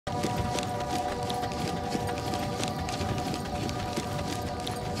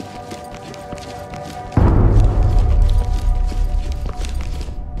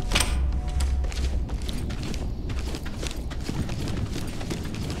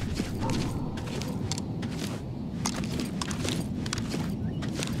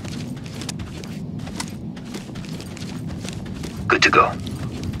Good to go.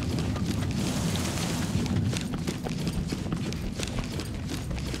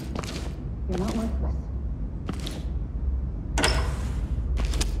 You're not worthless.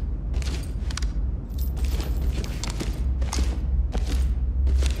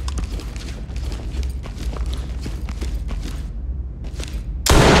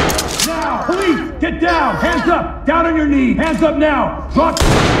 Now, police, get down! Hands up! Down on your knees! Hands up now! Drop!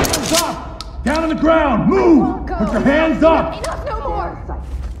 Hands up! Down on the ground! Move! Put your hands up! Enough, no more!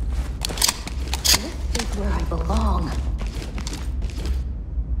 This is where I belong.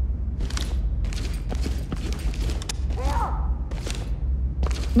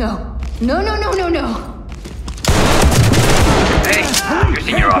 No. No, no, no, no, no! Hey, you're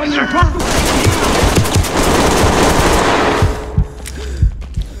senior officer.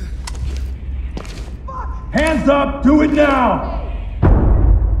 Hands up! Do it now!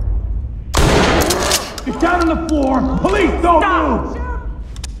 Get down on the floor! Police, don't move!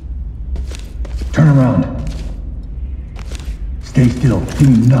 Turn around. Stay still. Do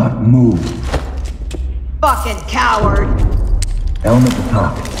not move. Fucking coward! Element to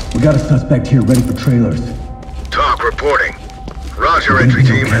talk. We got a suspect here ready for trailers. Talk reporting. Roger, entry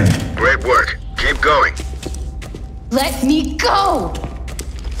team. Great work. Keep going. Let me go!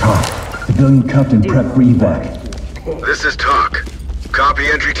 Talk. Civilian cuffed and prepped for evac. This is Talk. Copy,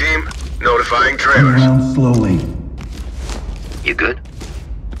 entry team. Notifying Turn trailers. around slowly. You good?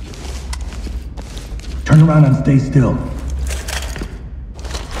 Turn around and stay still.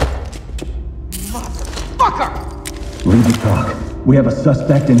 Fucker! Leave the talk. We have a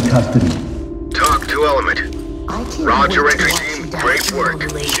suspect in custody. Talk to Element. I can't Roger, wait to entry watch team. you die Great work.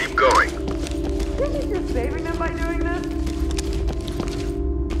 slowly. Keep going. Think you're saving them by doing this?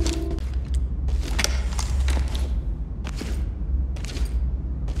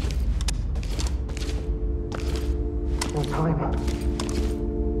 No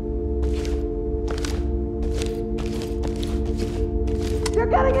time. You're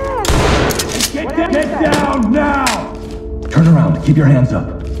getting in! Get down now! Turn around. Keep your hands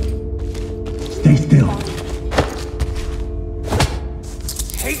up. Stay still.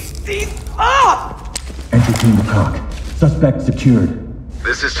 Take these up! Entry team to talk. Suspect secured.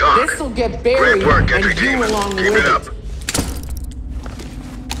 This is Talk. This'll get buried, Great work, and entry team. you along Keep with it up.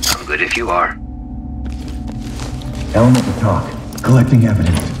 I'm good if you are. Element to talk. Collecting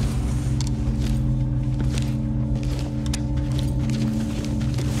evidence.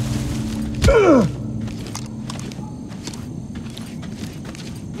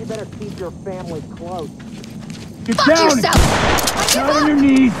 You better keep your family close. Get Fuck down! yourself! I give Down on up! your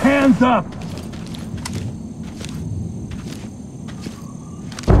knees. Hands up!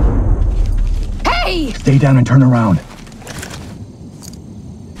 Hey! Stay down and turn around.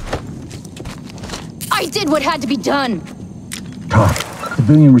 I did what had to be done. Talk.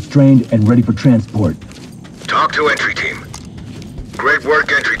 Civilian restrained and ready for transport. Talk to entry team. Great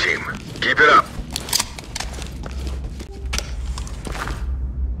work, entry team. Keep it up.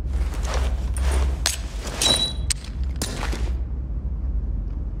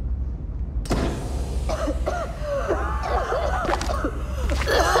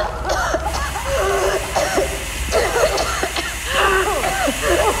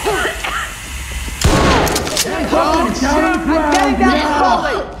 Down on the ground. Getting down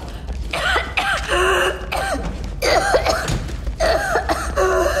slowly!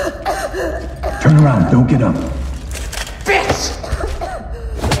 Turn around. Don't get up. Bitch!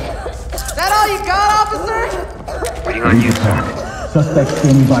 That all you got, officer? Waiting on Leave you, the sir. talk. Suspect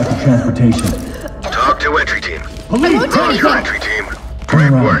standing by for transportation. Talk to entry team. Police! won't do hands anything. up! Entry team. Turn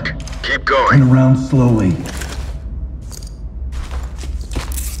Great around. work. Keep Turn going. around slowly.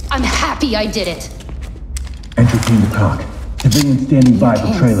 I'm happy I did it. Entry team to talk. Civilian standing by for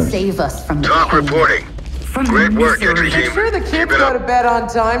Can't trailers. save us from the Talk pain. reporting. From the Great work, misery. entry team. Sure the Keep kids it go to up. bed on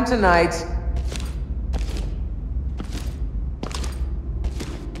time tonight.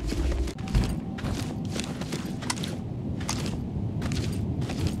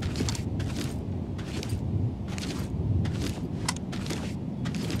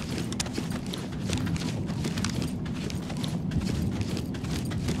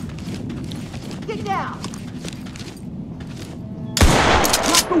 Get down!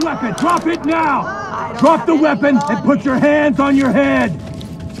 Drop the weapon! Drop it now! Drop the weapon and put your hands on your head!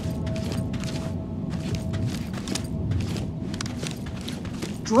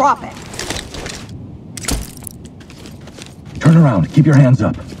 Drop it! Turn around. Keep your hands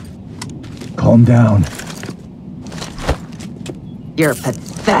up. Calm down. You're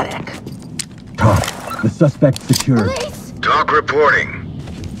pathetic. Talk. The suspect secured. Police! Talk reporting.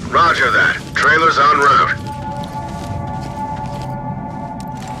 Roger that. Trailers en route.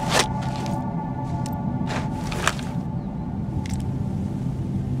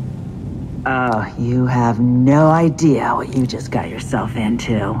 Oh, you have no idea what you just got yourself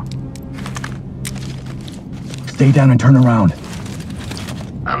into. Stay down and turn around.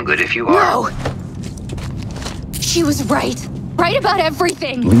 I'm good if you are. No! She was right. Right about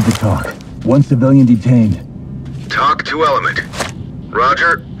everything. Leave the talk. One civilian detained. Talk to Element.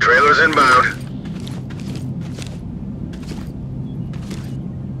 Roger, trailers inbound.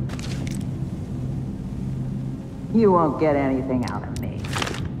 You won't get anything out of me.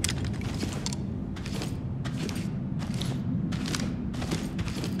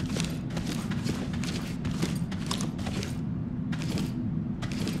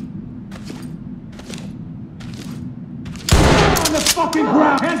 On the fucking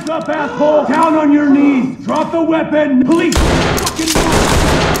ground! Hands up, asshole! Down on your knees! Drop the weapon! Police! Fucking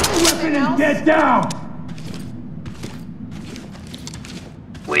drop the weapon and get down!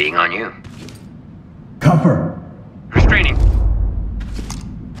 Waiting on you. Cover! Restraining.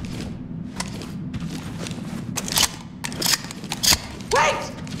 Wait!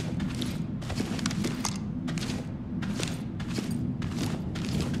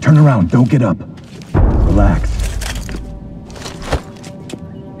 Turn around, don't get up. Relax.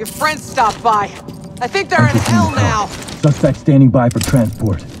 Your friends stopped by. I think they're in Entry team hell to now. talk. Suspect standing by for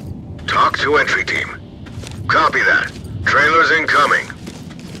transport. Talk to entry team. Copy that. Trailers incoming.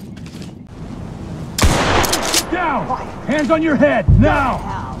 Down! Hands on your head, now!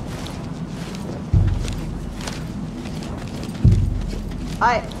 Hell.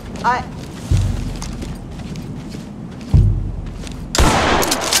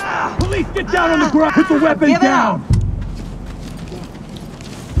 Police, get down on the ground! Put the weapon Give it down!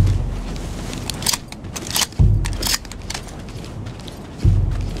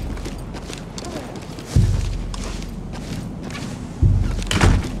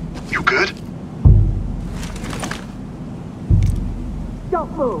 You good?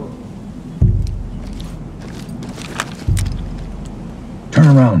 Don't move. Turn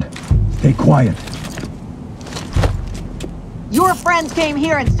around. Stay quiet. Your friends came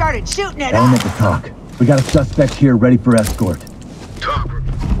here and started shooting at Element us. to talk. We got a suspect here ready for escort. Talk.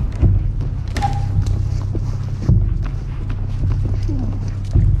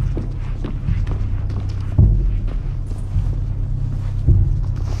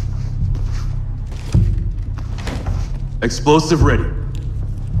 Explosive ready.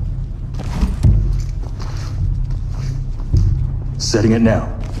 Setting it now.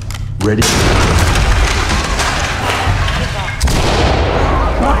 Ready.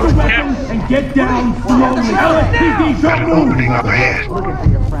 Drop the weapon and get down slowly. LSPD, don't move! Opening up ahead. Looking for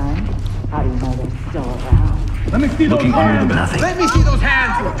your friend. How do you know they're still around? Let me see those hands. Let me see those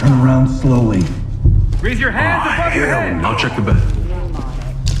hands! Turn around slowly. Raise your hands above your head! I'll check the bed.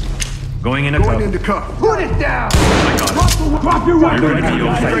 Going in a cup. Put it down! Drop your weapon! Ready to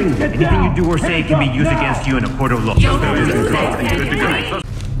use Get it. Anything down. you do or say can be Hands used up against now. you in a court of law. I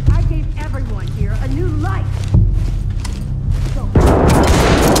gave everyone here a new life.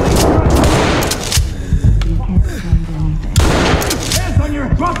 Hands on your...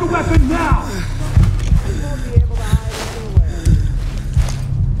 Drop the weapon now!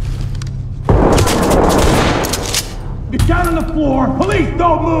 Get down on the floor! Police,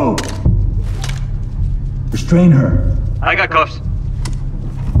 don't move! Restrain her. I got cuffs.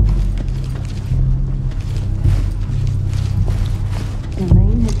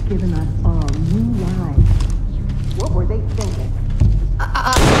 Elaine has given us all new lives. What were they thinking?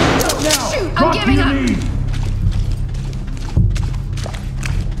 Now! Shoot, I'm Drop to giving your up. knees.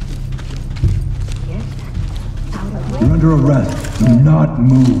 You're under arrest. Do not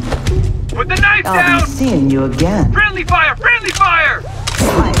move. Put the knife I'll down! be seeing you again. Friendly fire! Friendly fire!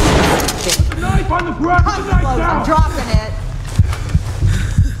 Knife on the ground! Put the knife I'm down! dropping it.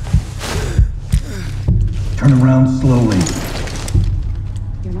 Turn around slowly.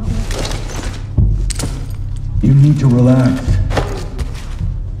 You're not You need to relax.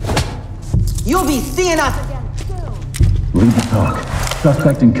 You'll be seeing us. Leave the talk.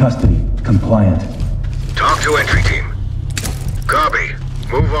 Suspect in custody. Compliant. Talk to entry team. Copy.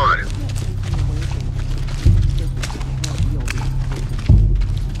 Move on.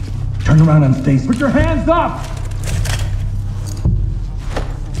 Turn around and stay. Put your hands up!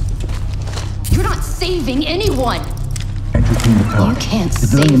 You're not saving anyone. Entry team to talk. You can't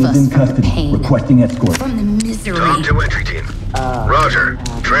Civilian save is in us from custody. pain. Requesting escort. From the misery. Talk to entry team. Roger.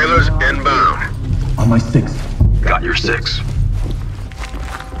 Trailers inbound. On my 6. Got your 6.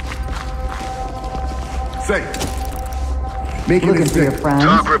 Safe. Looking for your friends.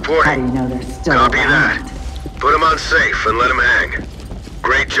 Talk How reporting. do you know they're still Copy around? that. Put them on safe and let them hang.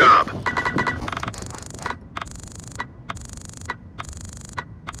 Great job.